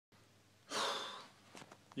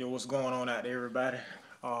Yo, what's going on out there, everybody?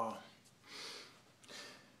 I'm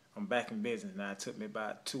back in business now. It took me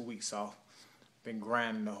about 2 weeks off. Been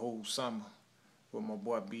grinding the whole summer with my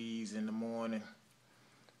boy Bees in the morning,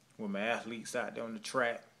 with my athletes out there on the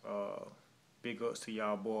track. Big ups to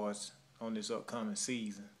y'all boys on this upcoming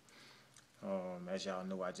season. As y'all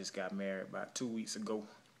know, I just got married about 2 weeks ago.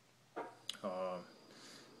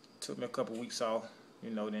 Took me a couple weeks off, to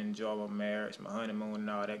enjoy my marriage, my honeymoon and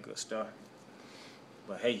all that good stuff.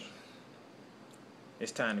 But hey,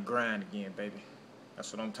 it's time to grind again, baby.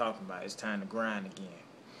 That's what I'm talking about. It's time to grind again.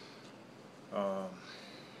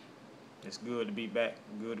 It's good to be back.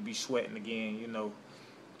 Good to be sweating again.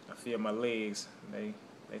 I feel my legs. They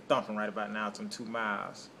thumping right about now. Some 2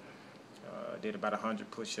 miles. Did about 100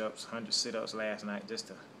 push-ups, 100 sit-ups last night just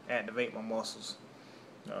to activate my muscles.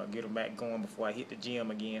 Get them back going before I hit the gym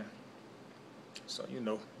again. So we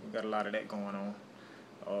got a lot of that going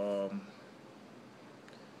on.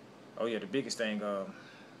 Oh yeah, the biggest thing,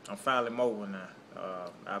 I'm finally mobile now.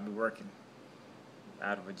 I'll be working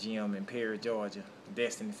out of a gym in Perry, Georgia,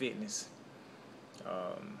 Destiny Fitness.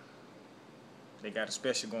 They got a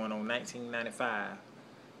special going on, $19.95, a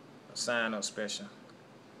sign-up special.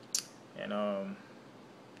 And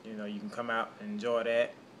you can come out and enjoy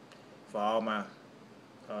that. For all my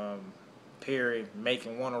Perry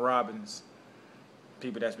Macon Warner Robins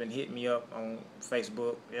people that's been hitting me up on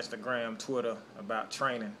Facebook, Instagram, Twitter about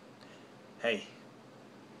training. Hey,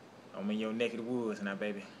 I'm in your neck of the woods now,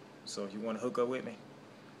 baby. So if you want to hook up with me,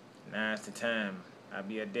 now's the time. I'll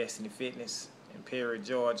be at Destiny Fitness in Perry,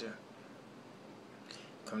 Georgia.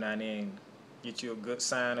 Come down there and get you a good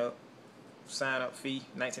sign-up fee,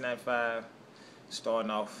 $19.95, starting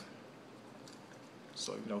off.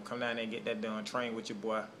 So, come down there and get that done. Train with your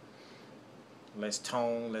boy. Let's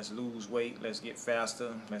tone, let's lose weight, let's get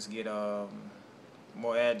faster, let's get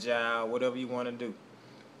more agile, whatever you want to do.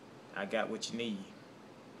 I got what you need.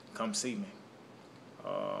 Come see me.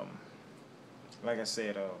 Like I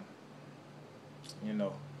said,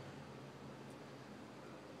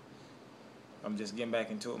 I'm just getting back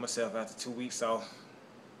into it myself after 2 weeks off.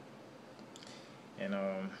 And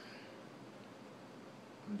I'm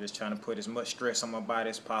just trying to put as much stress on my body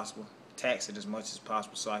as possible, tax it as much as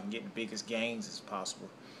possible so I can get the biggest gains as possible.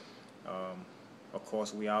 Of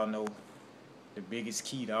course, we all know the biggest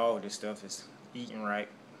key to all this stuff is eating right.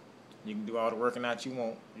 You can do all the working out you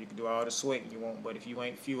want, you can do all the sweating you want, but if you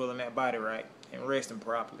ain't fueling that body right and resting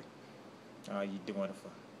properly, you're doing it for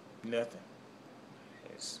nothing.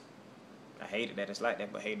 I hate it that it's like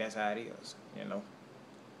that, but hey, that's how it is.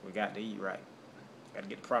 We got to eat right. Got to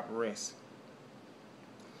get the proper rest.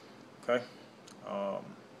 Okay?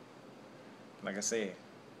 Like I said,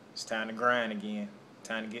 it's time to grind again.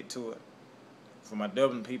 Time to get to it. For my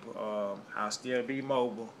Dublin people, I'll still be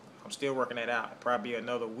mobile. I'm still working that out. Probably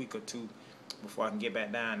another week or 2 before I can get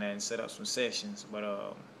back down there and set up some sessions. But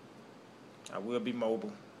I will be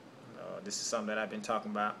mobile. This is something that I've been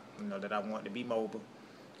talking about, that I want to be mobile.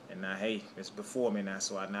 And now, hey, it's before me now,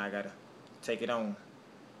 so now I got to take it on.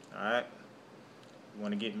 All right? You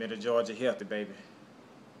want to get Middle Georgia healthy, baby.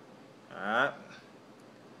 All right?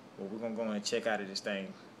 Well, we're going to go in and check out of this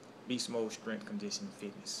thing. Beast Mode Strength Conditioning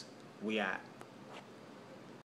Fitness. We out.